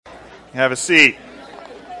Have a seat.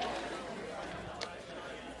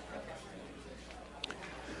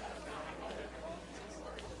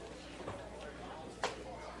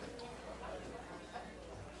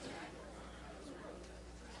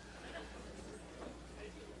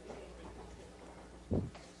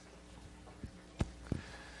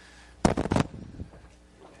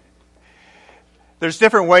 There's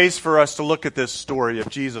different ways for us to look at this story of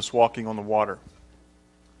Jesus walking on the water.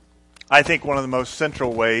 I think one of the most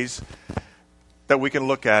central ways that we can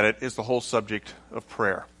look at it is the whole subject of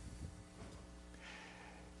prayer.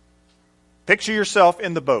 Picture yourself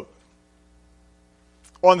in the boat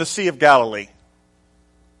on the Sea of Galilee,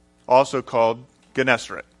 also called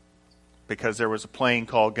Gennesaret, because there was a plain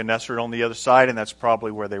called Gennesaret on the other side, and that's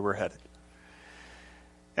probably where they were headed.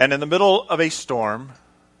 And in the middle of a storm,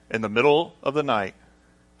 in the middle of the night,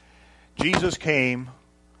 Jesus came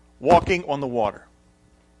walking on the water.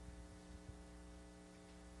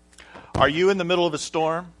 Are you in the middle of a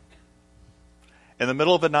storm? In the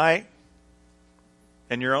middle of the night?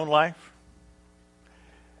 In your own life?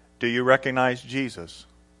 Do you recognize Jesus?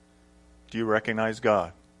 Do you recognize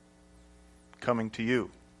God coming to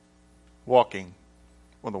you, walking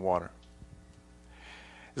on the water?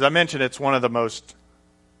 As I mentioned, it's one of the most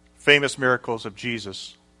famous miracles of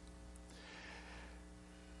Jesus.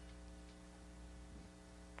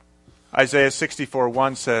 Isaiah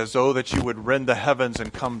 64:1 says, "Oh, that you would rend the heavens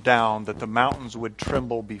and come down, that the mountains would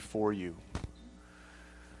tremble before you."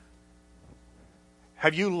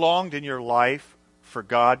 Have you longed in your life for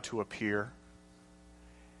God to appear?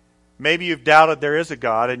 Maybe you've doubted there is a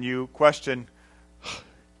God and you question,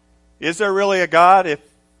 is there really a God? If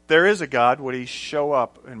there is a God, would He show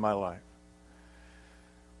up in my life?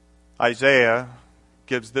 Isaiah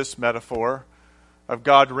gives this metaphor of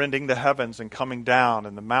God rending the heavens and coming down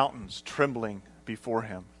and the mountains trembling before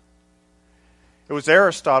Him. It was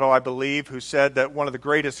Aristotle, I believe, who said that one of the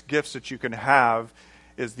greatest gifts that you can have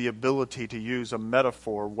is the ability to use a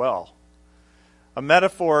metaphor well. A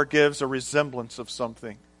metaphor gives a resemblance of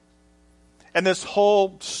something. And this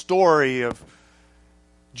whole story of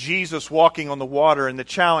Jesus walking on the water and the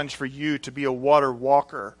challenge for you to be a water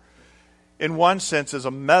walker, in one sense, is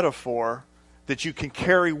a metaphor that you can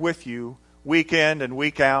carry with you week in and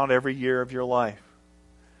week out every year of your life.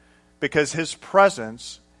 Because His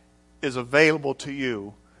presence is available to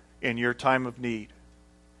you in your time of need.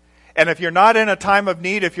 And if you're not in a time of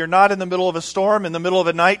need, if you're not in the middle of a storm, in the middle of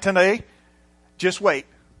a night today, just wait.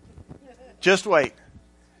 Just wait.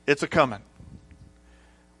 It's a-coming.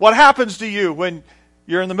 What happens to you when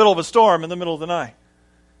you're in the middle of a storm, in the middle of the night?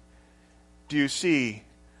 Do you see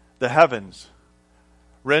the heavens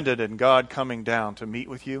rended and God coming down to meet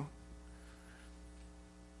with you?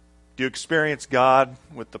 Do you experience God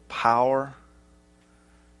with the power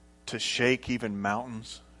to shake even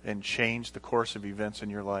mountains and change the course of events in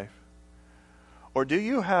your life? Or do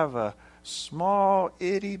you have a small,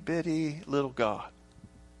 itty-bitty little God?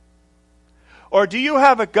 Or do you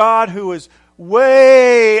have a God who is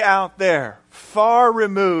way out there, far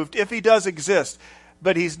removed, if He does exist,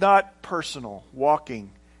 but He's not personal,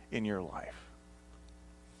 walking in your life?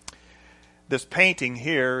 This painting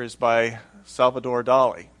here is by Salvador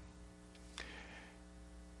Dali.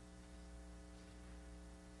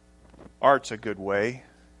 Art's a good way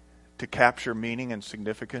to capture meaning and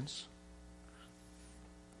significance.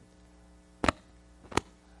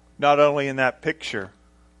 Not only in that picture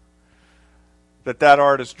that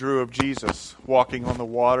artist drew of Jesus walking on the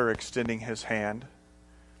water, extending His hand,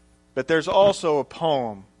 but there's also a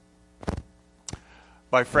poem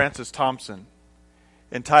by Francis Thompson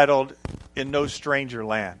entitled "In No Stranger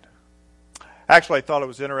Land." Actually, I thought it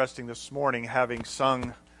was interesting this morning, having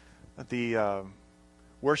sung the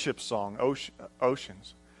worship song,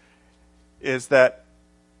 Oceans, is that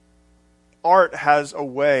art has a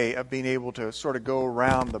way of being able to sort of go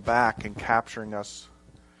around the back and capturing us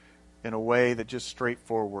in a way that just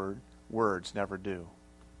straightforward words never do.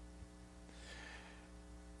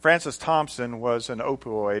 Francis Thompson was an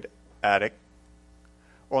opioid addict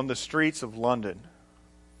on the streets of London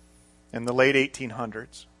in the late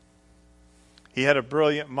 1800s. He had a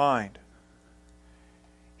brilliant mind.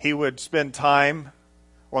 He would spend time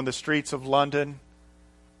on the streets of London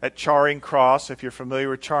at Charing Cross. If you're familiar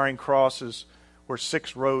with Charing Cross, is where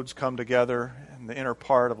 6 roads come together in the inner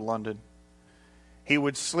part of London. He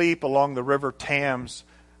would sleep along the River Thames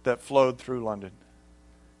that flowed through London.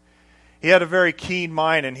 He had a very keen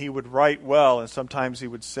mind, and he would write well, and sometimes he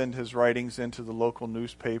would send his writings into the local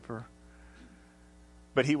newspaper.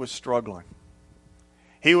 But he was struggling.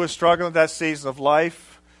 He was struggling with that season of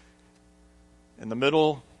life in the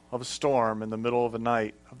middle of a storm, in the middle of a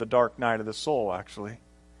night, of the dark night of the soul, actually.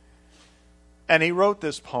 And he wrote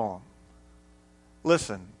this poem.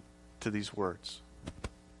 Listen to these words.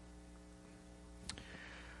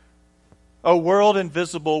 O world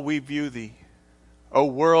invisible, we view thee. O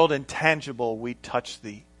world intangible, we touch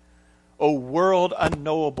thee. O world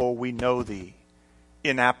unknowable, we know thee.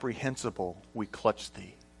 Inapprehensible, we clutch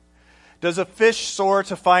thee. Does a fish soar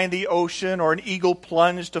to find the ocean, or an eagle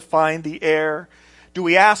plunge to find the air? Do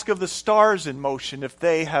we ask of the stars in motion if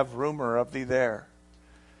they have rumor of thee there?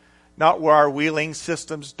 Not where our wheeling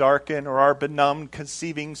systems darken, or our benumbed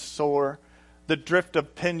conceiving soar. The drift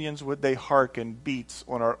of pinions would they hearken beats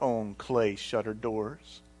on our own clay-shuttered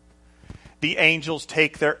doors. The angels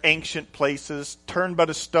take their ancient places, turn but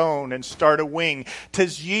a stone and start a wing.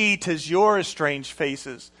 'Tis ye, 'tis your strange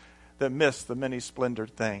faces that miss the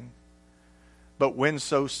many-splendored thing. But when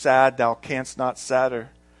so sad thou canst not sadder,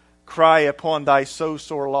 cry upon thy so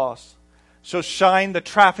sore loss. So shine the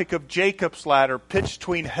traffic of Jacob's ladder pitched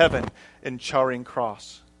between heaven and Charing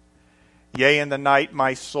Cross. Yea, in the night,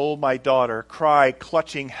 my soul, my daughter, cry,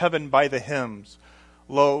 clutching heaven by the hems.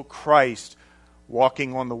 Lo, Christ,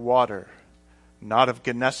 walking on the water, not of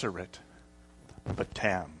Gennesaret, but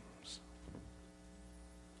Thames.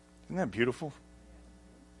 Isn't that beautiful?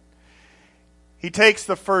 He takes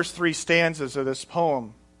the first three stanzas of this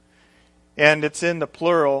poem, and it's in the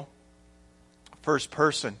plural, first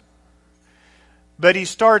person. But he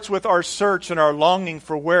starts with our search and our longing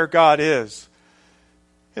for where God is.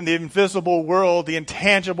 In the invisible world, the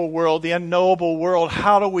intangible world, the unknowable world,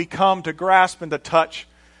 how do we come to grasp and to touch?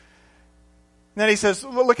 And then he says,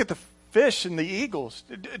 look at the fish and the eagles.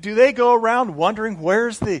 Do they go around wondering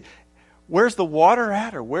where's the water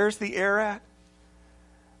at, or where's the air at?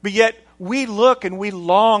 But yet we look and we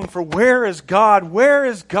long for where is God? Where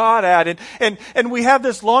is God at? And we have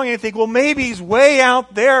this longing and think, well, maybe He's way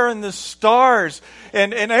out there in the stars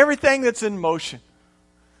and everything that's in motion.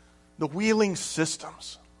 The wheeling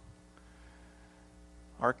systems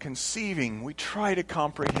are conceiving. We try to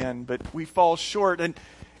comprehend, but we fall short. And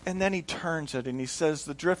then he turns it and he says,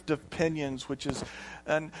 the drift of pinions, which is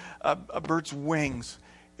a bird's wings.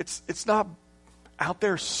 It's not out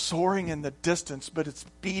there soaring in the distance, but it's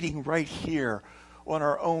beating right here on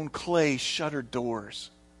our own clay shuttered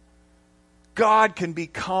doors. God can be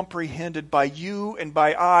comprehended by you and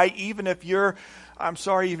by I, even if you're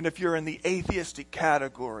in the atheistic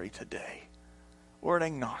category today, or an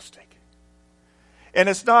agnostic. And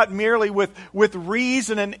it's not merely with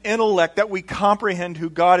reason and intellect that we comprehend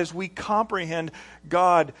who God is. We comprehend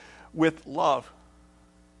God with love.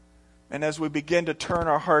 And as we begin to turn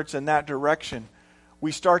our hearts in that direction,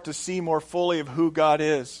 we start to see more fully of who God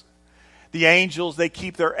is. The angels, they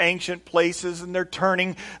keep their ancient places and they're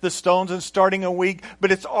turning the stones and starting a week.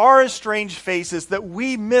 But it's our estranged faces that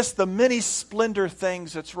we miss the many splendor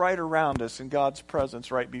things that's right around us in God's presence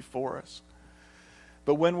right before us.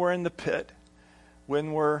 But when we're in the pit,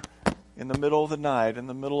 when we're in the middle of the night, in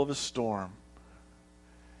the middle of a storm,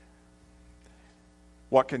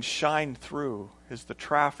 what can shine through is the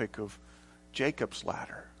traffic of Jacob's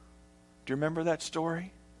ladder. Do you remember that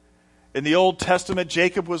story? In the Old Testament,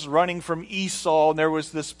 Jacob was running from Esau, and there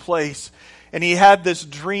was this place. And he had this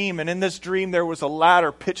dream, and in this dream there was a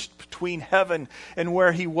ladder pitched between heaven and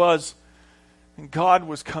where he was. And God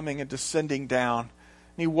was coming and descending down.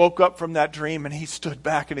 And he woke up from that dream, and he stood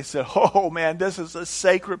back and he said, oh man, this is a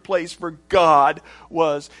sacred place, for God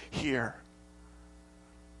was here.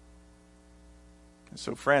 And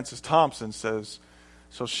so Francis Thompson says,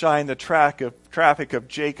 so shine the traffic of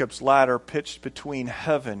Jacob's ladder pitched between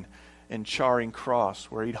heaven and Charing Cross,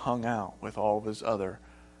 where he'd hung out with all of his other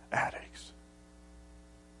addicts.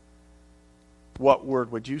 What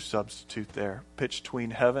word would you substitute there? Pitched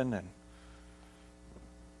between heaven and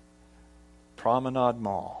Promenade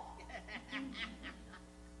Mall.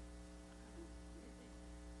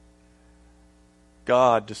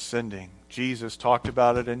 God descending. Jesus talked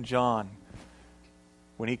about it in John.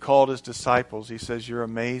 When he called his disciples, he says, you're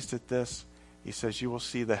amazed at this? He says, you will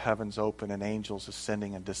see the heavens open and angels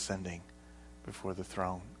ascending and descending before the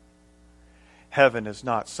throne. Heaven is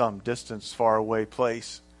not some distance, far away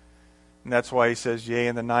place. And that's why he says, yea,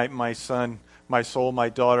 in the night, my son, my soul, my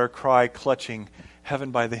daughter, cry, clutching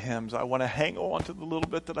heaven by the hems. I want to hang on to the little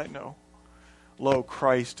bit that I know. Lo,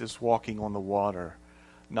 Christ is walking on the water,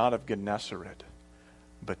 not of Gennesaret,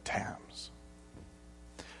 but Thames.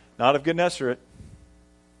 Not of Gennesaret,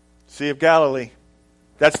 Sea of Galilee.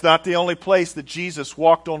 That's not the only place that Jesus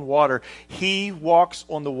walked on water. He walks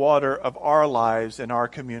on the water of our lives and our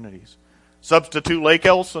communities. Substitute Lake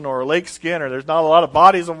Elsinore or Lake Skinner. There's not a lot of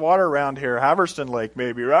bodies of water around here. Haverston Lake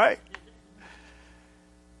maybe, right?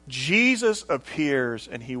 Jesus appears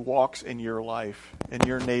and he walks in your life, in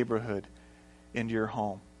your neighborhood, into your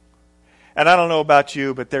home. And I don't know about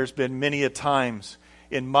you, but there's been many a times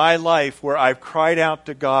in my life where I've cried out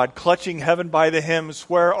to God, clutching heaven by the hems,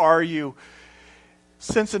 where are you?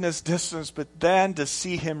 Sensing his distance, but then to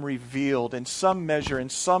see him revealed in some measure, in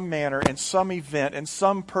some manner, in some event, in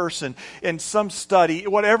some person, in some study,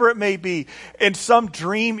 whatever it may be, in some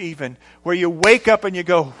dream even, where you wake up and you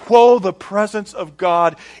go, whoa, the presence of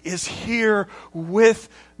God is here with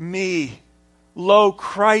me. Lo,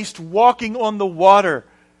 Christ walking on the water.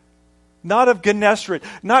 Not of Gennesaret,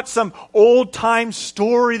 not some old-time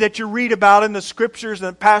story that you read about in the Scriptures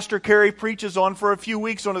that Pastor Carey preaches on for a few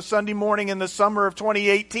weeks on a Sunday morning in the summer of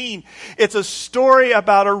 2018. It's a story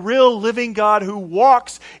about a real living God who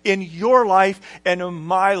walks in your life and in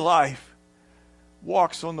my life.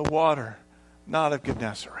 Walks on the water, not of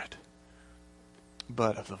Gennesaret,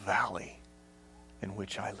 but of the valley in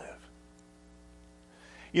which I live.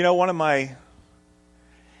 You know, one of my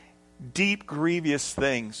deep, grievous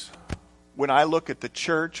things when I look at the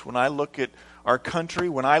church, when I look at our country,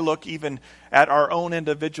 when I look even at our own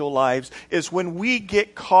individual lives, is when we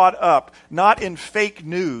get caught up, not in fake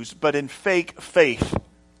news, but in fake faith.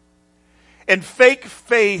 And fake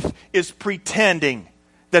faith is pretending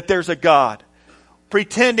that there's a God.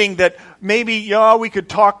 Pretending that maybe, we could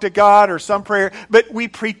talk to God or some prayer, but we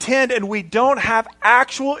pretend and we don't have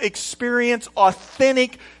actual experience,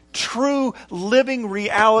 authentic, true living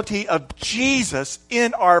reality of Jesus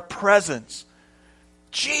in our presence.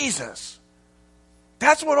 Jesus.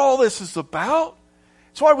 That's what all this is about.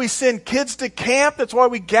 That's why we send kids to camp. That's why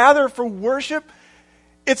we gather for worship.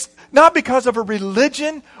 It's not because of a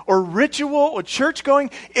religion or ritual or church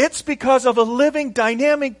going. It's because of a living,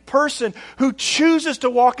 dynamic person who chooses to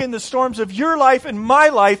walk in the storms of your life and my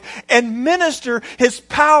life and minister his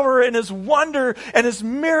power and his wonder and his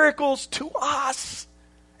miracles to us.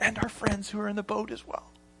 And our friends who are in the boat as well.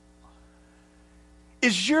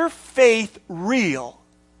 Is your faith real?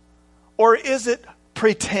 Or is it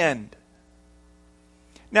pretend?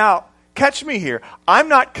 Now, catch me here. I'm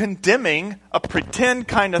not condemning a pretend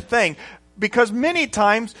kind of thing. Because many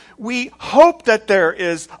times we hope that there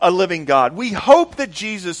is a living God. We hope that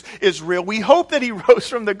Jesus is real. We hope that he rose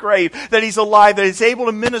from the grave, that he's alive, that he's able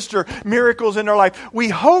to minister miracles in our life. We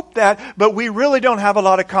hope that, but we really don't have a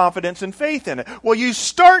lot of confidence and faith in it. Well, you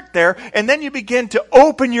start there, and then you begin to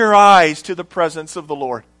open your eyes to the presence of the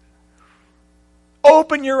Lord.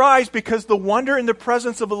 Open your eyes, because the wonder and the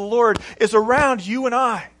presence of the Lord is around you and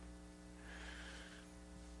I.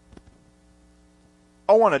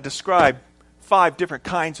 I want to describe 5 different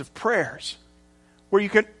kinds of prayers where you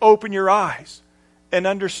can open your eyes and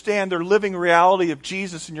understand their living reality of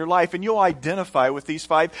Jesus in your life, and you'll identify with these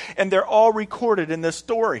 5, and they're all recorded in this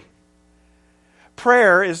story.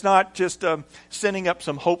 Prayer is not just sending up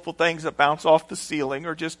some hopeful things that bounce off the ceiling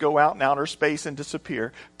or just go out in outer space and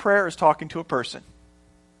disappear. Prayer is talking to a person.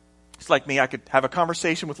 It's like me. I could have a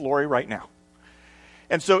conversation with Lori right now.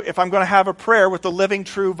 And so if I'm going to have a prayer with the living,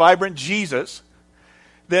 true, vibrant Jesus,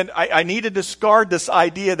 then I need to discard this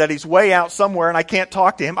idea that he's way out somewhere and I can't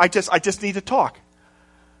talk to him. I just need to talk.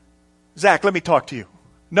 Zach, let me talk to you.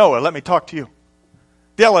 Noah, let me talk to you.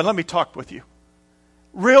 Dylan, let me talk with you.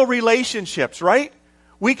 Real relationships, right?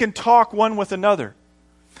 We can talk one with another.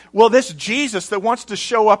 Well, this Jesus that wants to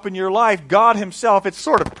show up in your life, God himself, it's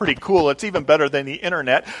sort of pretty cool. It's even better than the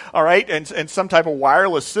internet, all right, and some type of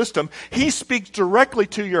wireless system. He speaks directly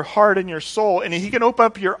to your heart and your soul, and he can open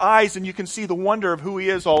up your eyes and you can see the wonder of who he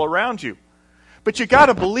is all around you. But you got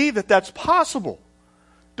to believe that that's possible.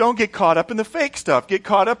 Don't get caught up in the fake stuff. Get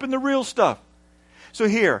caught up in the real stuff. So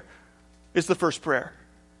here is the first prayer.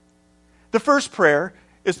 The first prayer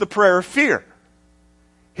is the prayer of fear.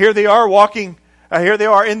 Here they are walking. Here they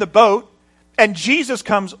are in the boat, and Jesus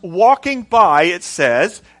comes walking by, it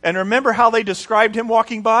says. And remember how they described him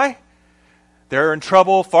walking by? They're in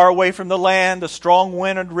trouble, far away from the land. The strong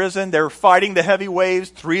wind had risen. They're fighting the heavy waves.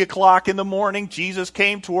 3 o'clock in the morning, Jesus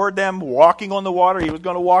came toward them, walking on the water. He was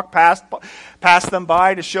going to walk past them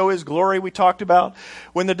by to show his glory, we talked about.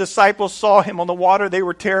 When the disciples saw him on the water, they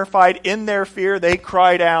were terrified. In their fear, they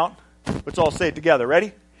cried out. Let's all say it together.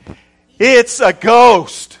 Ready? It's a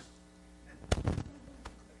ghost.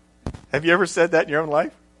 Have you ever said that in your own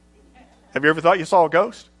life? Have you ever thought you saw a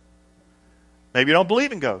ghost? Maybe you don't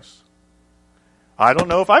believe in ghosts. I don't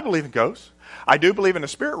know if I believe in ghosts. I do believe in the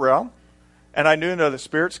spirit realm, and I do know that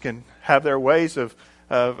spirits can have their ways of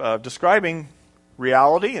describing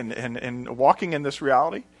reality and walking in this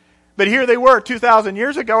reality. But here they were 2,000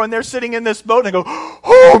 years ago, and they're sitting in this boat, and they go,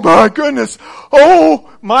 oh my goodness, oh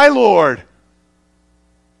my Lord,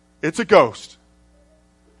 it's a ghost.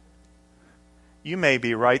 You may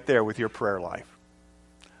be right there with your prayer life.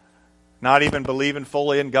 not even believing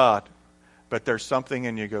fully in God, but there's something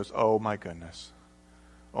in you that goes, oh my goodness,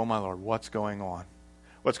 oh my Lord, what's going on?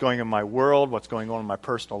 What's going on in my world? What's going on in my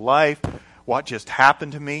personal life? What just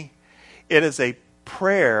happened to me? It is a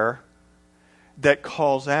prayer that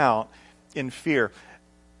calls out in fear.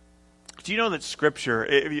 Do you know that Scripture,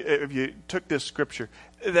 if you took this Scripture,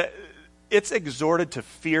 that it's exhorted to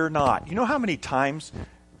fear not. You know how many times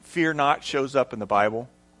fear not shows up in the Bible?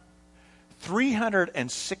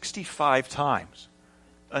 365 times.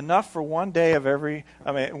 Enough for one day of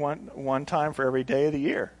one time for every day of the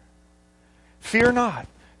year. Fear not.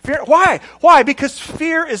 Fear. Why? Why? Because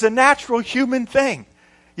fear is a natural human thing.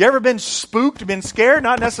 You ever been spooked, been scared?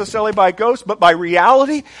 Not necessarily by ghosts, but by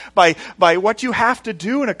reality, by what you have to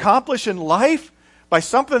do and accomplish in life, by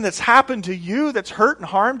something that's happened to you, that's hurt and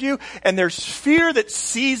harmed you, and there's fear that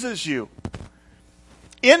seizes you.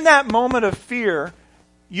 In that moment of fear,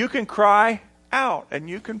 you can cry out and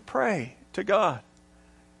you can pray to God.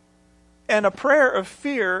 And a prayer of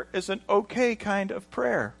fear is an okay kind of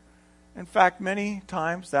prayer. In fact, many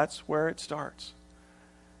times that's where it starts.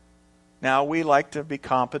 Now, we like to be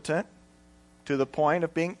competent to the point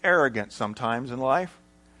of being arrogant sometimes in life.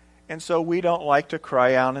 And so we don't like to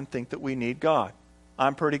cry out and think that we need God.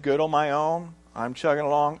 I'm pretty good on my own. I'm chugging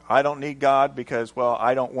along. I don't need God because, well,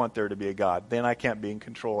 I don't want there to be a God. Then I can't be in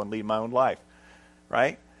control and lead my own life.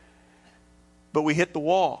 Right? But we hit the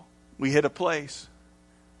wall. We hit a place.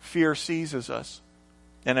 Fear seizes us.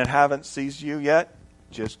 And it haven't seized you yet.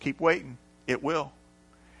 Just keep waiting. It will.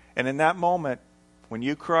 And in that moment, when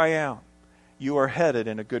you cry out, you are headed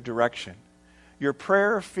in a good direction. Your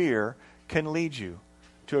prayer of fear can lead you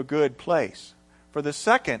to a good place. For the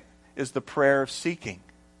second is the prayer of seeking.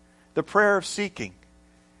 The prayer of seeking.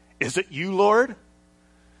 Is it you, Lord?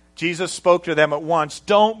 Jesus spoke to them at once.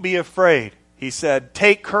 Don't be afraid. He said,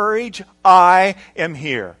 take courage. I am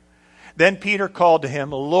here. Then Peter called to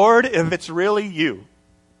him, Lord, if it's really you.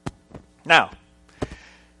 Now,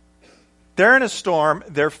 they're in a storm.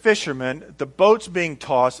 They're fishermen. The boat's being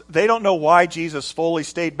tossed. They don't know why Jesus fully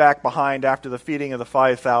stayed back behind after the feeding of the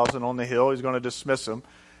 5,000 on the hill. He's going to dismiss them.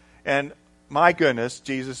 And my goodness,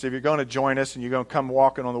 Jesus, if you're going to join us and you're going to come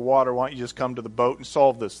walking on the water, why don't you just come to the boat and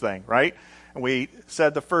solve this thing, right? And we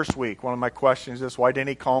said the first week, one of my questions is, why didn't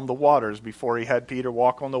he calm the waters before he had Peter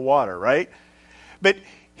walk on the water, right? But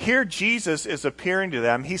here Jesus is appearing to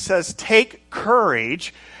them. He says, take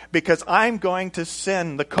courage because I'm going to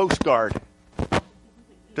send the Coast Guard.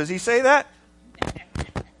 Does he say that?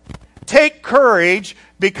 Take courage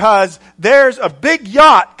because there's a big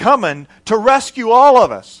yacht coming to rescue all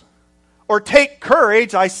of us. Or take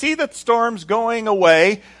courage, I see the storms going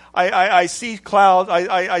away. I see clouds,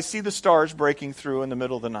 I see the stars breaking through in the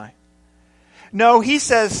middle of the night. No, he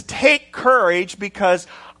says, take courage because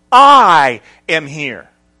I am here.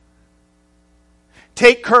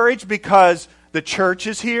 Take courage because the church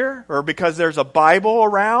is here or because there's a Bible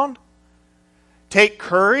around. Take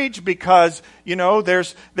courage because,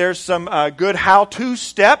 there's some good how-to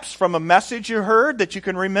steps from a message you heard that you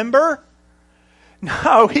can remember.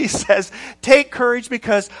 No, he says, take courage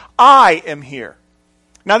because I am here.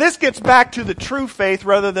 Now this gets back to the true faith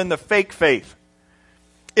rather than the fake faith.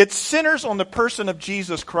 It centers on the person of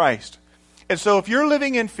Jesus Christ. And so if you're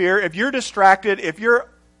living in fear, if you're distracted, if you're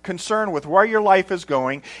concerned with where your life is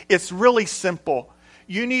going, it's really simple.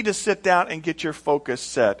 You need to sit down and get your focus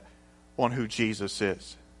set on who Jesus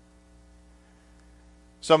is.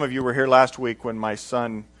 Some of you were here last week when my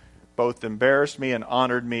son both embarrassed me and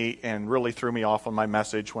honored me and really threw me off on my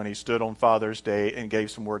message when he stood on Father's Day and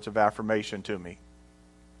gave some words of affirmation to me.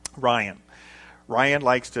 Ryan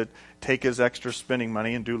likes to take his extra spending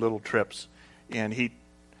money and do little trips. And he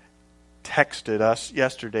texted us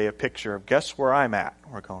yesterday a picture of, guess where I'm at?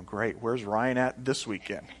 We're going, great. Where's Ryan at this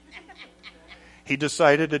weekend? He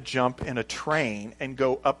decided to jump in a train and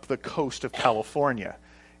go up the coast of California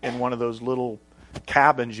in one of those little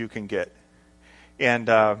cabins you can get.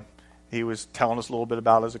 And he was telling us a little bit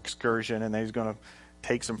about his excursion, and then he's going to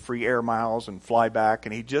take some free air miles and fly back.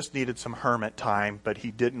 And he just needed some hermit time, but he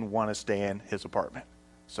didn't want to stay in his apartment.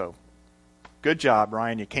 So, good job,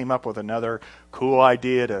 Ryan. You came up with another cool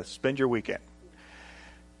idea to spend your weekend.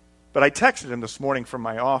 But I texted him this morning from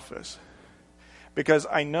my office because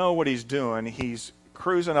I know what he's doing. He's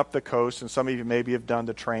cruising up the coast, and some of you maybe have done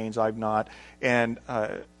the trains. I've not. And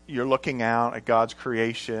you're looking out at God's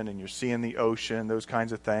creation, and you're seeing the ocean, those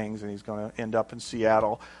kinds of things. And he's going to end up in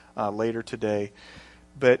Seattle later today.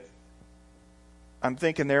 But I'm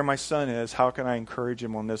thinking there my son is. How can I encourage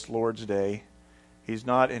him on this Lord's Day? He's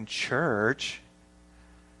not in church,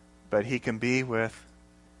 but he can be with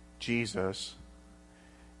Jesus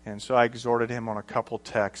And so I exhorted him on a couple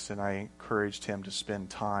texts, and I encouraged him to spend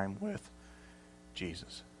time with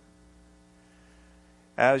Jesus.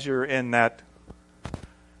 As you're in that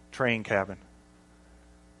train cabin,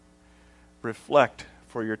 reflect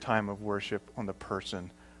for your time of worship on the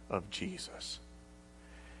person of Jesus.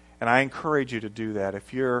 And I encourage you to do that.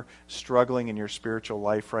 If you're struggling in your spiritual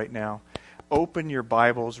life right now, open your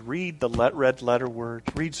Bibles, read the red letter words,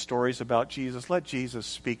 read stories about Jesus. Let Jesus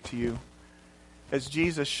speak to you. As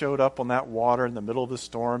Jesus showed up on that water in the middle of the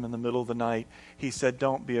storm, in the middle of the night, he said,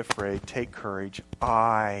 "Don't be afraid, take courage.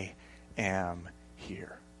 I am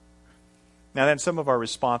here." Now then, some of our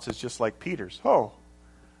response is just like Peter's.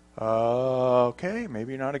 Okay,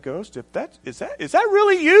 maybe you're not a ghost. Is that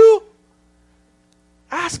really you?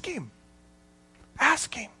 Ask him.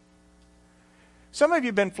 Ask him. Some of you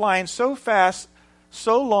have been flying so fast,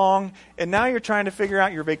 so long, and now you're trying to figure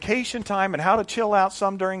out your vacation time and how to chill out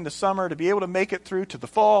some during the summer to be able to make it through to the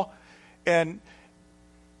fall, and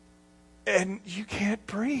you can't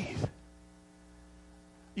breathe.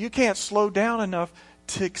 You can't slow down enough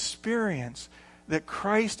to experience that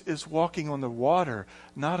Christ is walking on the water,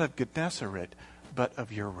 not of Gennesaret, but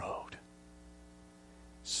of your road.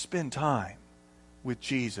 Spend time with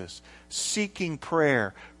Jesus, seeking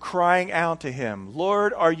prayer, crying out to him,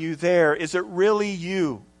 "Lord, are you there? Is it really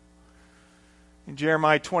you?" In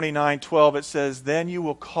Jeremiah 29:12 it says, "Then you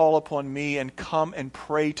will call upon me and come and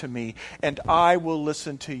pray to me, and I will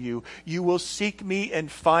listen to you. You will seek me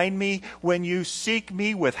and find me when you seek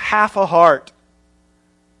me with half a heart."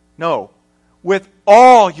 No, with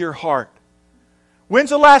all your heart.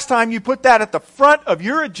 When's the last time you put that at the front of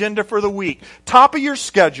your agenda for the week? Top of your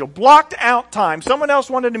schedule, blocked out time. Someone else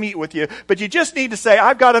wanted to meet with you, but you just need to say,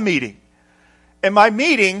 "I've got a meeting." And my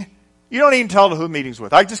meeting, you don't even tell them who the meeting's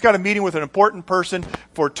with. I just got a meeting with an important person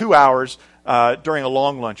for 2 hours during a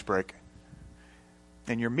long lunch break.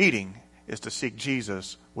 And your meeting is to seek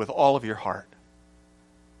Jesus with all of your heart.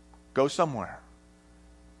 Go somewhere.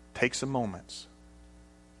 Take some moments.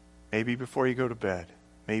 Maybe before you go to bed.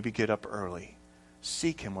 Maybe get up early.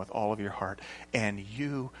 Seek him with all of your heart, and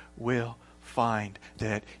you will find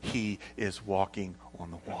that he is walking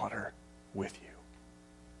on the water with you.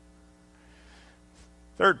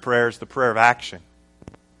 Third prayer is the prayer of action.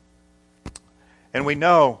 And we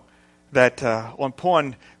know that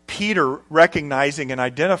upon Peter recognizing and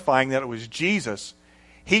identifying that it was Jesus,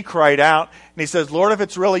 he cried out and he says, "Lord, if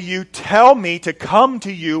it's really you, tell me to come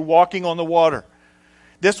to you walking on the water."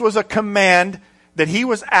 This was a command that he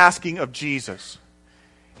was asking of Jesus.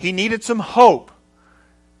 He needed some hope.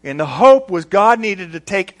 And the hope was God needed to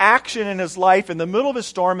take action in his life in the middle of a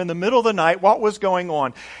storm, in the middle of the night. What was going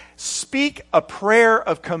on? Speak a prayer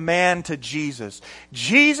of command to Jesus.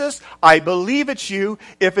 "Jesus, I believe it's you.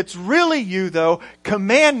 If it's really you, though,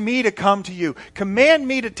 command me to come to you. Command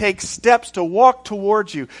me to take steps to walk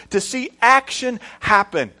towards you, to see action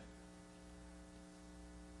happen."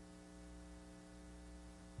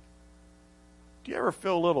 Do you ever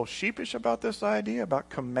feel a little sheepish about this idea, about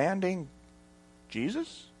commanding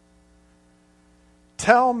Jesus?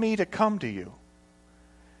 Tell me to come to you.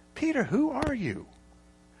 Peter, who are you?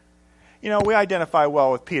 You know, we identify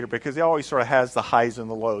well with Peter because he always sort of has the highs and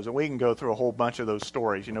the lows. And we can go through a whole bunch of those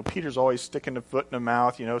stories. You know, Peter's always sticking the foot in the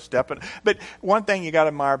mouth, stepping. But one thing you got to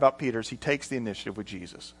admire about Peter is he takes the initiative with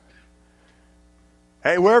Jesus.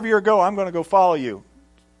 "Hey, wherever you go, I'm going to go follow you."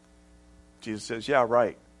 Jesus says, "Yeah,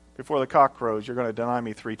 right. Before the cock crows, you're going to deny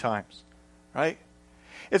me 3 times." Right?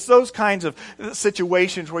 It's those kinds of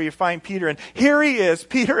situations where you find Peter, and here he is,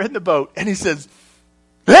 Peter in the boat, and he says,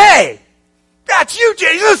 "Hey, that's you,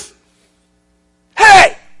 Jesus.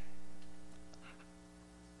 Hey,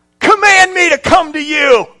 command me to come to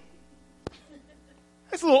you."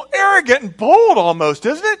 It's a little arrogant and bold almost,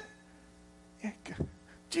 isn't it?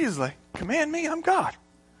 Jesus is like, "Command me, I'm God.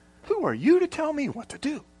 Who are you to tell me what to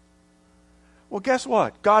do?" Well, guess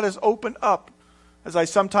what? God has opened up, as I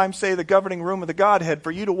sometimes say, the governing room of the Godhead, for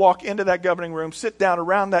you to walk into that governing room, sit down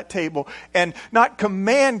around that table, and not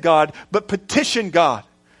command God, but petition God.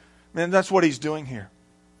 And that's what he's doing here.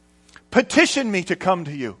 Petition me to come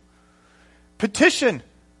to you. Petition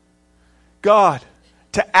God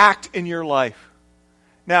to act in your life.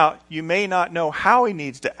 Now, you may not know how he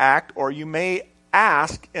needs to act, or you may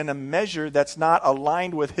ask in a measure that's not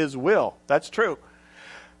aligned with his will. That's true.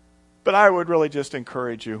 But I would really just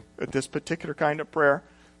encourage you at this particular kind of prayer,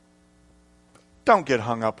 don't get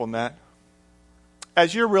hung up on that.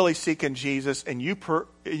 As you're really seeking Jesus and you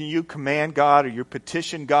command God or you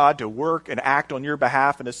petition God to work and act on your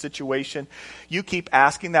behalf in a situation, you keep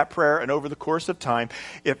asking that prayer, and over the course of time,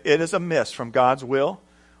 if it is amiss from God's will,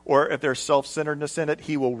 or if there's self-centeredness in it,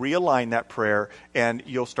 he will realign that prayer and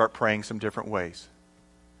you'll start praying some different ways.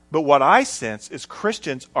 But what I sense is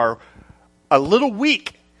Christians are a little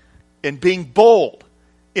weak in being bold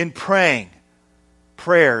in praying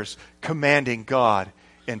prayers commanding God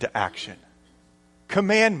into action.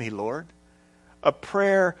 Command me, Lord. A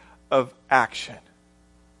prayer of action.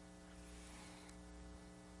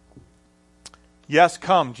 Yes,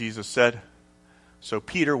 come, Jesus said. So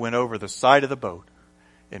Peter went over the side of the boat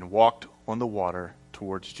and walked on the water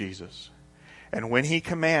towards Jesus. And when you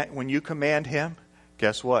command him,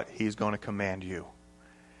 guess what? He's going to command you.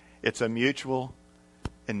 It's a mutual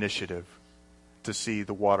initiative to see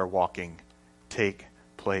the water walking take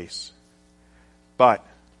place. But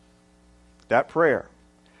that prayer,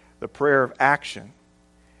 the prayer of action,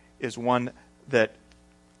 is one that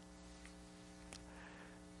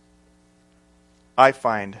I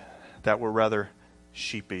find that we're rather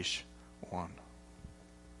sheepish on.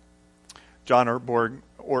 John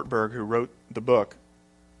Ortberg, who wrote the book,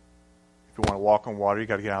 If You Want to Walk on Water, You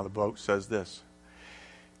got to get out of the boat, says this.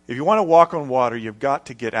 If you want to walk on water, you've got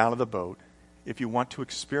to get out of the boat. If you want to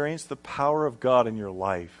experience the power of God in your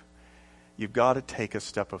life, you've got to take a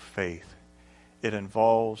step of faith. It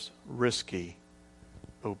involves risky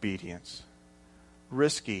obedience.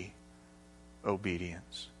 Risky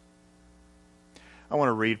obedience. I want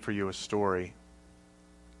to read for you a story.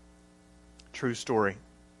 True story.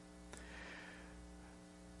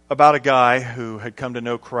 About a guy who had come to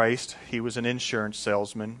know Christ. He was an insurance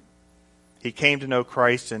salesman. He came to know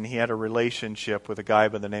Christ and he had a relationship with a guy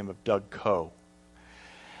by the name of Doug Coe.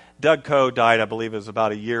 Doug Coe died, I believe it was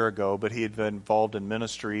about a year ago, but he had been involved in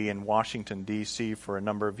ministry in Washington, D.C. for a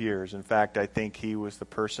number of years. In fact, I think he was the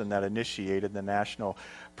person that initiated the National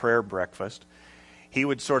Prayer Breakfast. He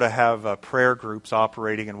would sort of have prayer groups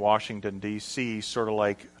operating in Washington, D.C., sort of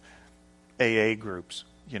like AA groups,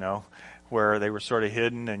 where they were sort of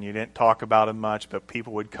hidden and you didn't talk about them much, but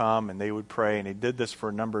people would come and they would pray, and he did this for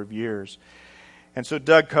a number of years. And so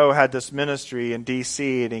Doug Coe had this ministry in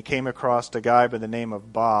D.C., and he came across a guy by the name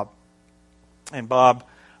of Bob. And Bob,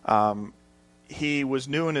 he was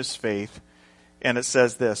new in his faith, and it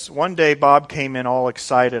says this. One day Bob came in all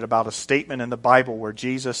excited about a statement in the Bible where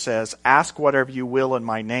Jesus says, "Ask whatever you will in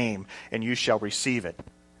my name, and you shall receive it."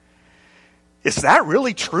 "Is that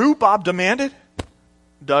really true?" Bob demanded.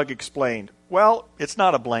 Doug explained, "Well, it's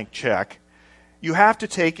not a blank check. You have to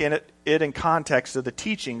take it in context of the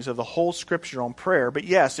teachings of the whole Scripture on prayer. But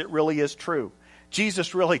yes, it really is true.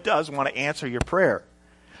 Jesus really does want to answer your prayer."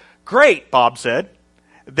 "Great," Bob said.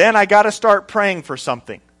 "Then I got to start praying for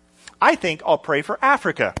something. I think I'll pray for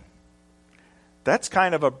Africa." "That's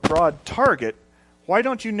kind of a broad target. Why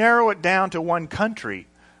don't you narrow it down to one country?"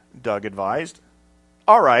 Doug advised.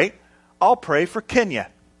 "All right, I'll pray for Kenya."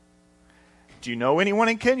 "Do you know anyone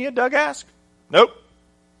in Kenya?" Doug asked. "Nope."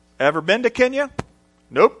 "Ever been to Kenya?"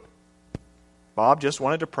 "Nope." Bob just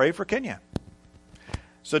wanted to pray for Kenya.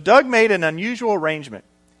 So Doug made an unusual arrangement.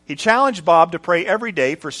 He challenged Bob to pray every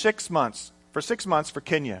day for 6 months. For 6 months for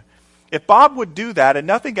Kenya. If Bob would do that and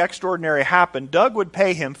nothing extraordinary happened, Doug would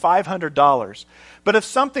pay him $500. But if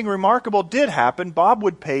something remarkable did happen, Bob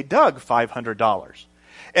would pay Doug $500.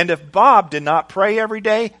 And if Bob did not pray every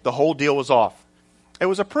day, the whole deal was off. It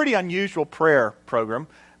was a pretty unusual prayer program,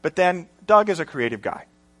 but then Doug is a creative guy.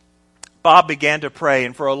 Bob began to pray,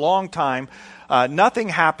 and for a long time, nothing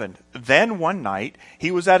happened. Then one night,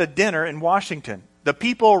 he was at a dinner in Washington. The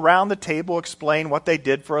people around the table explained what they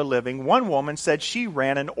did for a living. One woman said she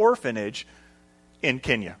ran an orphanage in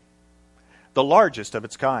Kenya, the largest of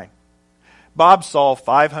its kind. Bob saw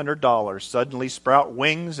 $500 suddenly sprout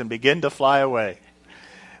wings and begin to fly away.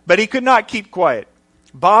 But he could not keep quiet.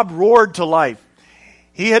 Bob roared to life.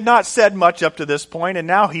 He had not said much up to this point, and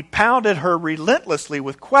now he pounded her relentlessly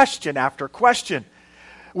with question after question.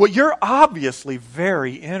 "Well, you're obviously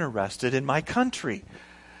very interested in my country,"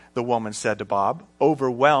 the woman said to Bob,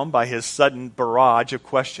 overwhelmed by his sudden barrage of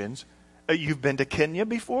questions. "You've been to Kenya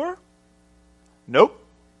before?" "Nope."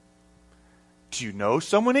 "Do you know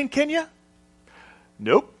someone in Kenya?"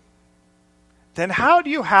 "Nope." "Then how do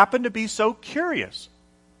you happen to be so curious?"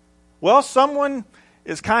 "Well, someone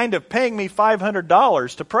is kind of paying me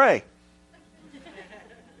 $500 to pray."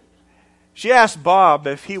 She asked Bob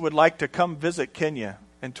if he would like to come visit Kenya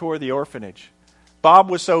and tour the orphanage. Bob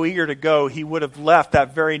was so eager to go, he would have left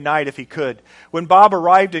that very night if he could. When Bob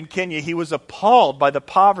arrived in Kenya, he was appalled by the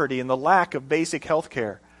poverty and the lack of basic health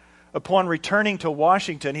care. Upon returning to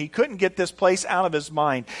Washington, he couldn't get this place out of his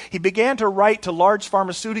mind. He began to write to large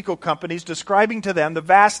pharmaceutical companies describing to them the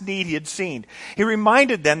vast need he had seen. He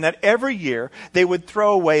reminded them that every year they would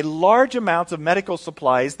throw away large amounts of medical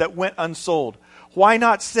supplies that went unsold. Why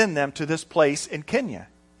not send them to this place in Kenya?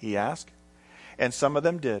 He asked. And some of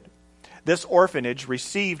them did. This orphanage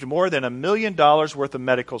received more than $1 million worth of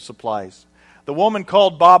medical supplies. The woman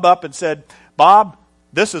called Bob up and said, "Bob,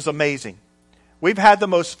 this is amazing. We've had the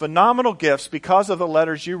most phenomenal gifts because of the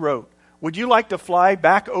letters you wrote. Would you like to fly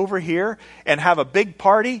back over here and have a big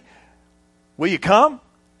party? Will you come?"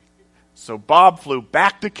 So Bob flew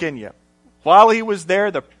back to Kenya. While he was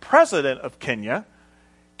there, the president of Kenya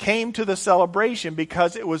came to the celebration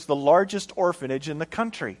because it was the largest orphanage in the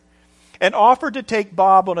country, and offered to take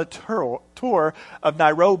Bob on a tour of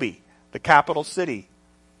Nairobi, the capital city.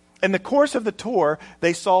 In the course of the tour,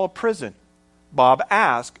 they saw a prison. Bob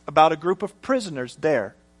asked about a group of prisoners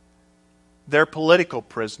there. "They're political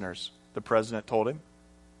prisoners," the president told him.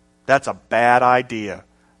 "That's a bad idea,"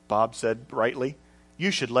 Bob said brightly. "You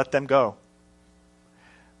should let them go."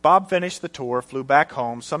 Bob finished the tour, flew back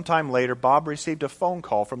home. Sometime later, Bob received a phone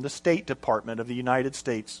call from the State Department of the United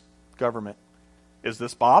States government. "Is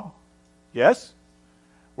this Bob?" "Yes."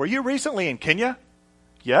 "Were you recently in Kenya?"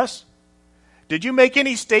 "Yes." "Did you make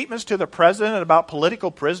any statements to the president about political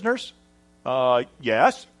prisoners?"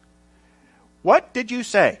 "Yes." "What did you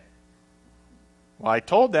say?" "Well, I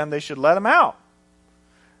told them they should let him out."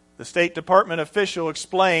 The State Department official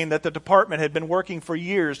explained that the department had been working for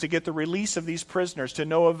years to get the release of these prisoners to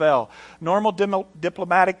no avail. Normal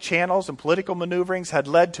diplomatic channels and political maneuverings had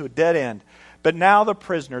led to a dead end. But now the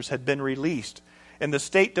prisoners had been released, and the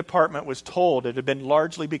State Department was told it had been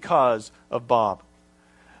largely because of Bob.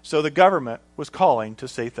 So the government was calling to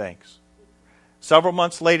say thanks. Several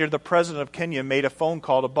months later, the president of Kenya made a phone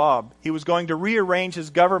call to Bob. He was going to rearrange his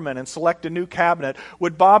government and select a new cabinet.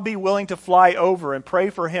 Would Bob be willing to fly over and pray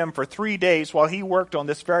for him for 3 days while he worked on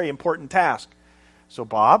this very important task? So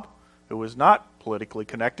Bob, who was not politically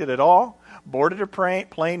connected at all, boarded a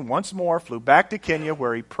plane once more, flew back to Kenya,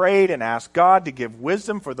 where he prayed and asked God to give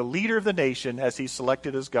wisdom for the leader of the nation as he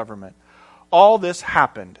selected his government. All this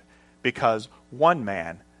happened because one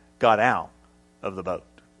man got out of the boat.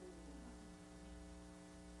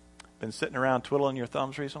 Been sitting around twiddling your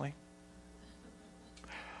thumbs recently?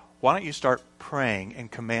 Why don't you start praying and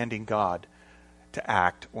commanding God to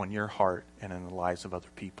act on your heart and in the lives of other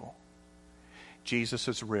people? Jesus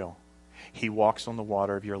is real. He walks on the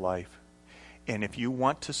water of your life. And if you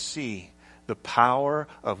want to see the power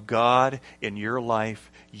of God in your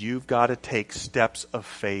life, you've got to take steps of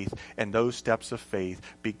faith. And those steps of faith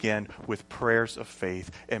begin with prayers of faith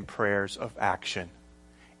and prayers of action.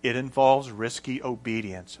 It involves risky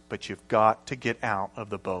obedience, but you've got to get out of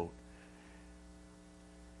the boat.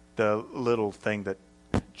 The little thing that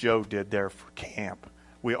Joe did there for camp,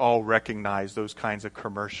 we all recognize those kinds of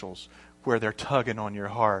commercials where they're tugging on your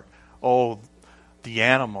heart. Oh, the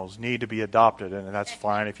animals need to be adopted, and that's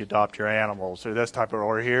fine if you adopt your animals. Or this type of,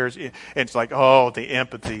 or here's, it's like, oh, the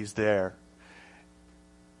empathy's there.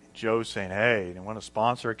 Joe's saying, hey, you want to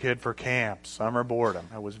sponsor a kid for camp, summer boredom.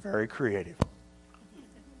 That was very creative.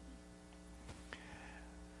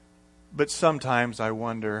 But sometimes I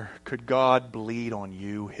wonder, could God bleed on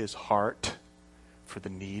you his heart for the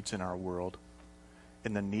needs in our world,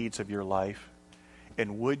 in the needs of your life?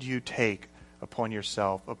 And would you take upon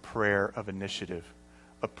yourself a prayer of initiative,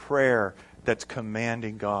 a prayer that's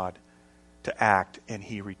commanding God to act, and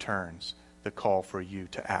he returns the call for you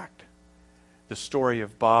to act? The story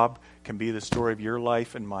of Bob can be the story of your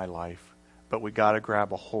life and my life, but we got to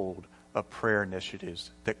grab a hold of prayer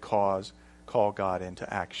initiatives that call God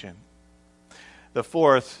into action. The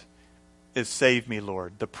fourth is "Save me,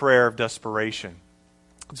 Lord," the prayer of desperation.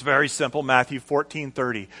 It's very simple, Matthew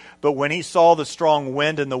 14:30. But when he saw the strong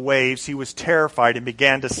wind and the waves, he was terrified and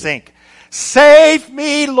began to sink. "Save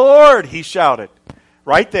me, Lord," he shouted.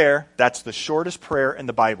 Right there, that's the shortest prayer in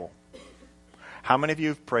the Bible. How many of you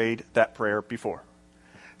have prayed that prayer before?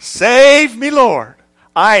 Save me, Lord.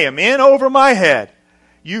 I am in over my head.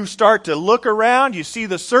 You start to look around, you see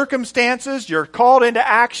the circumstances, you're called into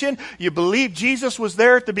action, you believe Jesus was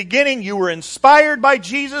there at the beginning, you were inspired by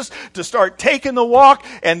Jesus to start taking the walk,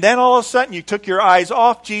 and then all of a sudden you took your eyes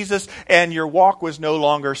off Jesus and your walk was no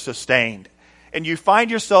longer sustained. And you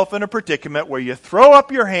find yourself in a predicament where you throw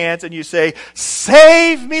up your hands and you say,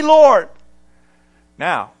 "Save me, Lord."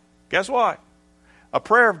 Now, guess what? A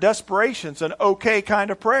prayer of desperation is an okay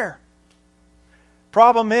kind of prayer.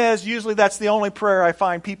 Problem is, usually that's the only prayer I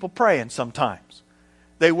find people praying sometimes.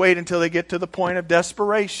 They wait until they get to the point of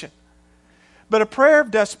desperation. But a prayer of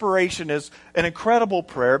desperation is an incredible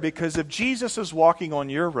prayer, because if Jesus is walking on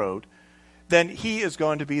your road, then he is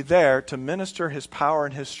going to be there to minister his power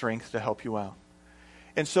and his strength to help you out.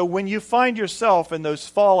 And so when you find yourself in those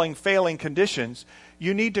failing conditions,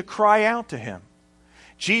 you need to cry out to him.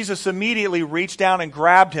 Jesus immediately reached down and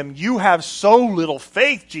grabbed him. "You have so little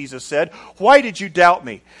faith," Jesus said. "Why did you doubt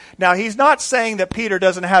me?" Now, he's not saying that Peter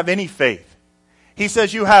doesn't have any faith. He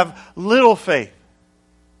says, "You have little faith."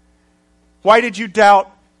 Why did you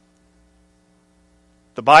doubt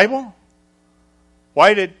the Bible?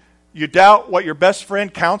 Why did you doubt what your best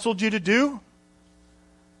friend counseled you to do?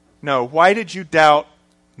 No, why did you doubt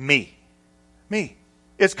me? Me.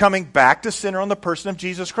 It's coming back to center on the person of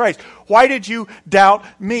Jesus Christ. Why did you doubt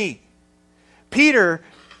me? Peter,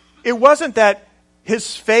 it wasn't that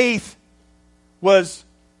his faith was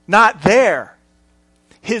not there.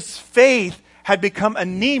 His faith had become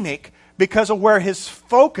anemic because of where his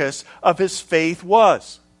focus of his faith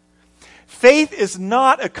was. Faith is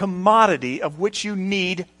not a commodity of which you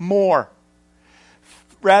need more.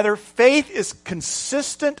 Rather, faith is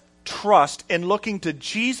consistent trust in looking to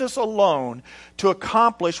Jesus alone to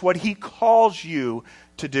accomplish what he calls you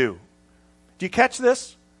to do. Do you catch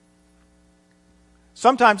this?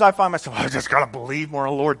 Sometimes I find myself, I just got to believe more.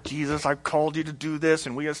 Lord Jesus, I've called you to do this.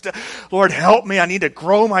 And Lord, help me. I need to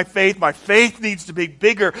grow my faith. My faith needs to be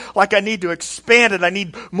bigger. Like I need to expand it. I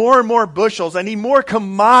need more and more bushels. I need more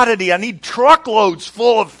commodity. I need truckloads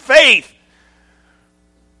full of faith.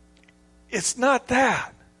 It's not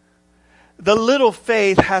that. The little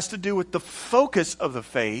faith has to do with the focus of the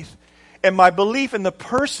faith and my belief in the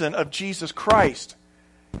person of Jesus Christ.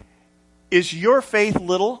 Is your faith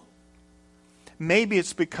little? Maybe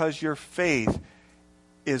it's because your faith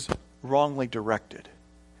is wrongly directed.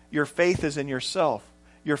 Your faith is in yourself.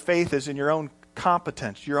 Your faith is in your own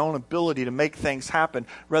competence, your own ability to make things happen,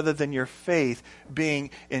 rather than your faith being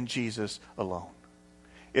in Jesus alone.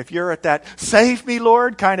 If you're at that "save me,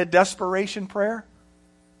 Lord" kind of desperation prayer,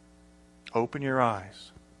 open your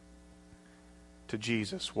eyes to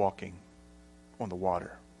Jesus walking on the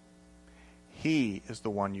water. He is the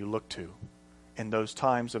one you look to in those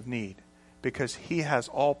times of need, because he has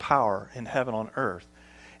all power in heaven on earth.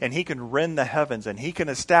 And he can rend the heavens, and he can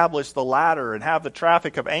establish the ladder and have the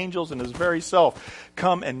traffic of angels and his very self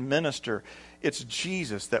come and minister. It's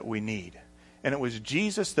Jesus that we need. And it was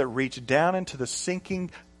Jesus that reached down into the sinking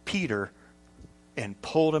Peter and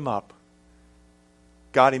pulled him up,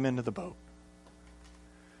 got him into the boat.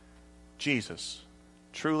 Jesus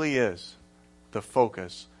truly is the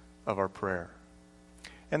focus of our prayer.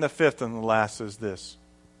 And the fifth and the last is this: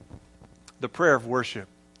 the prayer of worship.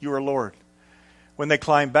 "You are Lord." When they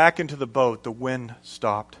climbed back into the boat, the wind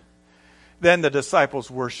stopped. Then the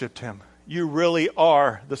disciples worshipped him. "You really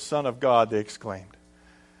are the Son of God," they exclaimed.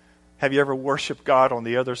 Have you ever worshiped God on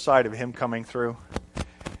the other side of him coming through?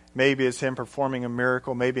 Maybe it's him performing a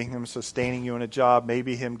miracle. Maybe him sustaining you in a job.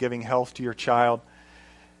 Maybe him giving health to your child.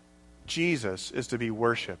 Jesus is to be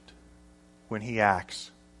worshipped when he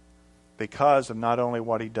acts, because of not only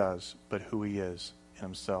what he does, but who he is in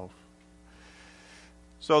himself.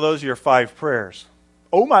 So those are your 5 prayers.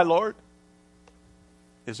 "Oh, my Lord."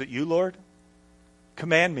 Is it you, Lord?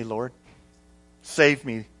 "Command me, Lord." "Save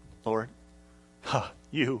me, Lord."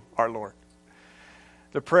 You are Lord.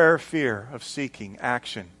 The prayer of fear, of seeking,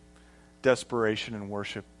 action, desperation, and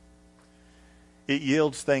worship. It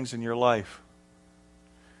yields things in your life.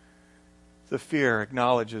 The fear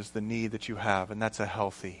acknowledges the need that you have, and that's a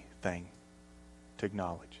healthy thing to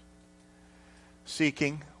acknowledge.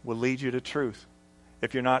 Seeking will lead you to truth.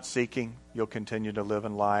 If you're not seeking, you'll continue to live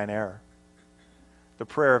in lie and error. The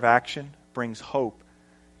prayer of action brings hope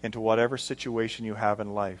into whatever situation you have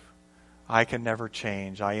in life. I can never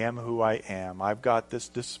change. I am who I am. I've got this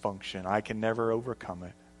dysfunction. I can never overcome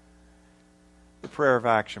it. The prayer of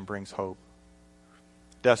action brings hope.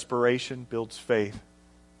 Desperation builds faith.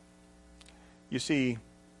 You see,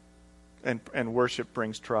 and worship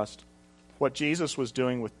brings trust. What Jesus was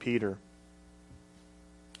doing with Peter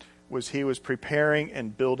was he was preparing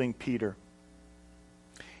and building Peter.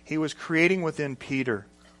 He was creating within Peter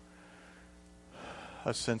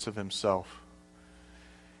a sense of himself.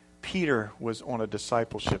 Peter was on a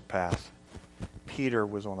discipleship path. Peter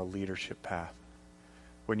was on a leadership path.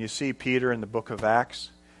 When you see Peter in the book of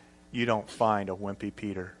Acts, you don't find a wimpy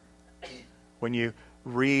Peter. When you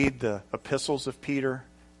read the epistles of Peter,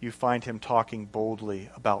 you find him talking boldly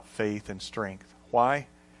about faith and strength. Why?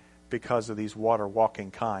 Because of these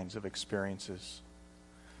water-walking kinds of experiences.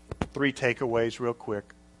 3 takeaways real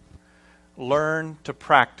quick. Learn to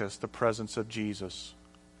practice the presence of Jesus.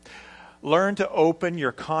 Learn to open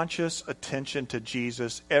your conscious attention to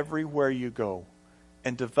Jesus everywhere you go,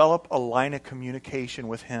 and develop a line of communication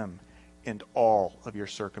with him in all of your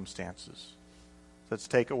circumstances. That's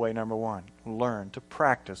takeaway number 1. Learn to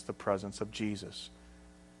practice the presence of Jesus.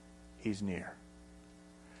 He's near.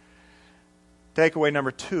 Takeaway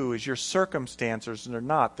number 2 is your circumstances are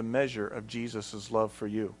not the measure of Jesus' love for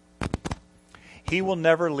you. He will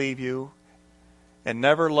never leave you and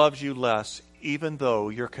never loves you less, even though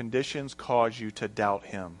your conditions cause you to doubt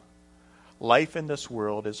him. Life in this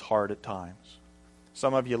world is hard at times.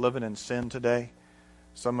 Some of you living in sin today.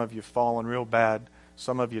 Some of you fallen real bad.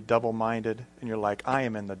 Some of you double-minded. And you're like, I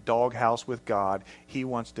am in the doghouse with God. He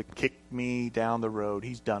wants to kick me down the road.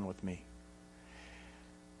 He's done with me.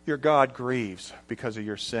 Your God grieves because of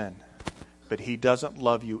your sin. But he doesn't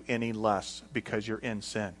love you any less because you're in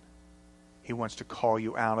sin. He wants to call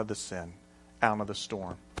you out of the sin, out of the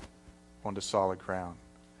storm, onto solid ground.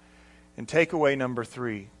 And takeaway number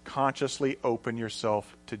 3, consciously open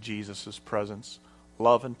yourself to Jesus' presence,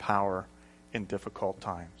 love, and power in difficult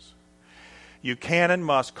times. You can and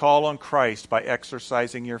must call on Christ by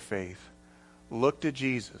exercising your faith. Look to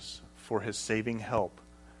Jesus for his saving help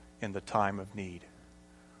in the time of need.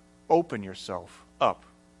 Open yourself up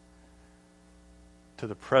to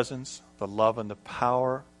the presence, the love, and the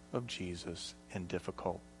power of Jesus in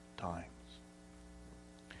difficult times.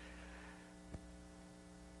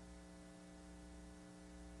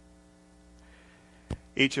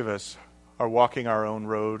 Each of us are walking our own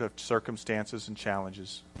road of circumstances and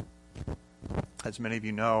challenges. As many of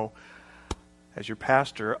you know, as your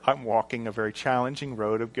pastor, I'm walking a very challenging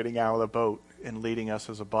road of getting out of the boat and leading us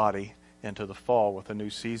as a body into the fall with a new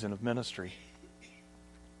season of ministry.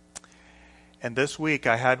 And this week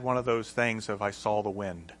I had one of those things of I saw the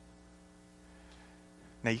wind.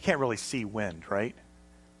 Now you can't really see wind, right?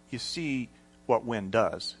 You see what wind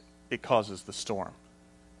does. It causes the storm.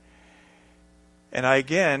 And I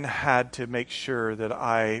again had to make sure that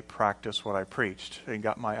I practiced what I preached and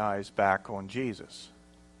got my eyes back on Jesus.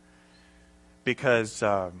 Because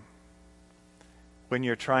when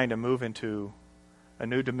you're trying to move into a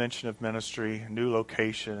new dimension of ministry, a new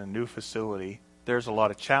location, a new facility, there's a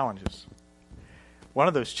lot of challenges. One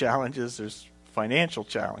of those challenges is financial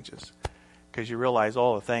challenges, because you realize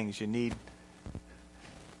all the things you need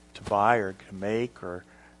to buy or to make or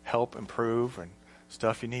help improve and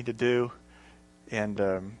stuff you need to do.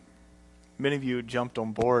 And many of you jumped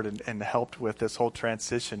on board and helped with this whole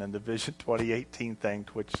transition and the Vision 2018 thing,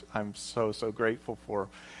 which I'm so grateful for.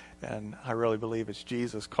 And I really believe it's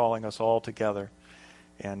Jesus calling us all together.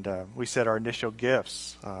 And we said our initial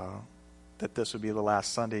gifts, that this would be the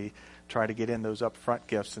last Sunday, try to get in those upfront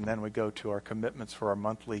gifts, and then we go to our commitments for our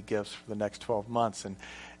monthly gifts for the next 12 months.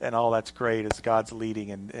 And all that's great as God's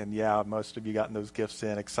leading. And yeah, most of you gotten those gifts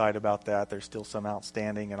in, excited about that. There's still some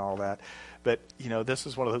outstanding and all that. But, this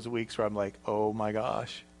is one of those weeks where I'm like, oh my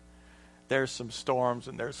gosh, there's some storms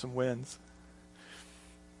and there's some winds.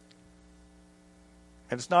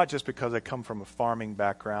 And it's not just because I come from a farming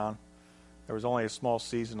background. There was only a small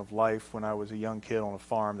season of life when I was a young kid on a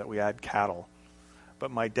farm that we had cattle.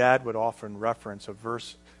 But my dad would often reference a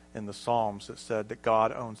verse in the Psalms that said that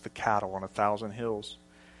God owns the cattle on 1,000 hills.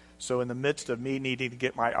 So in the midst of me needing to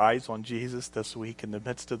get my eyes on Jesus this week, in the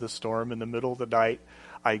midst of the storm, in the middle of the night,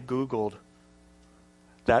 I Googled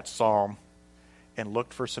that psalm and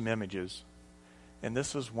looked for some images. And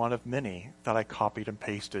this is one of many that I copied and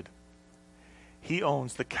pasted. He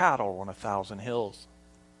owns the cattle on 1,000 hills.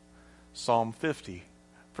 Psalm 50,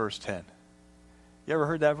 verse 10. You ever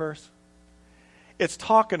heard that verse? It's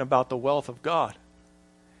talking about the wealth of God.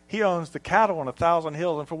 He owns the cattle on 1,000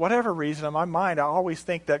 hills. And for whatever reason, in my mind, I always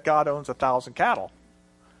think that God owns 1,000 cattle.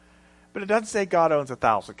 But it doesn't say God owns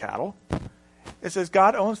 1,000 cattle. It says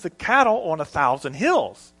God owns the cattle on 1,000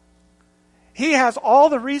 hills. He has all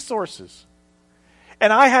the resources.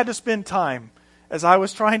 And I had to spend time as I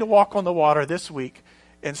was trying to walk on the water this week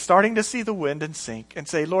and starting to see the wind and sink and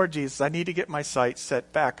say, Lord Jesus, I need to get my sights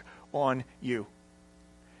set back on you.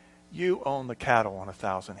 You own the cattle on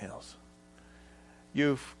 1,000 hills.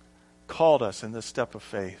 You've called us in this step of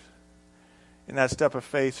faith. And that step of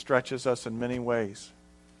faith stretches us in many ways.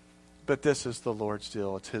 But this is the Lord's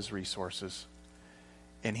deal. It's his resources.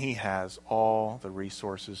 And he has all the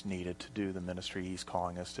resources needed to do the ministry he's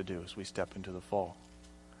calling us to do as we step into the fall.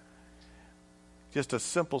 Just a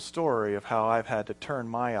simple story of how I've had to turn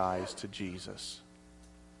my eyes to Jesus.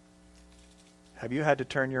 Have you had to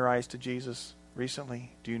turn your eyes to Jesus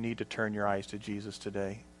recently? Do you need to turn your eyes to Jesus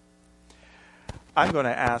today? I'm going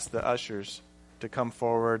to ask the ushers to come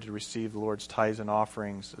forward to receive the Lord's tithes and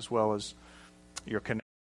offerings, as well as your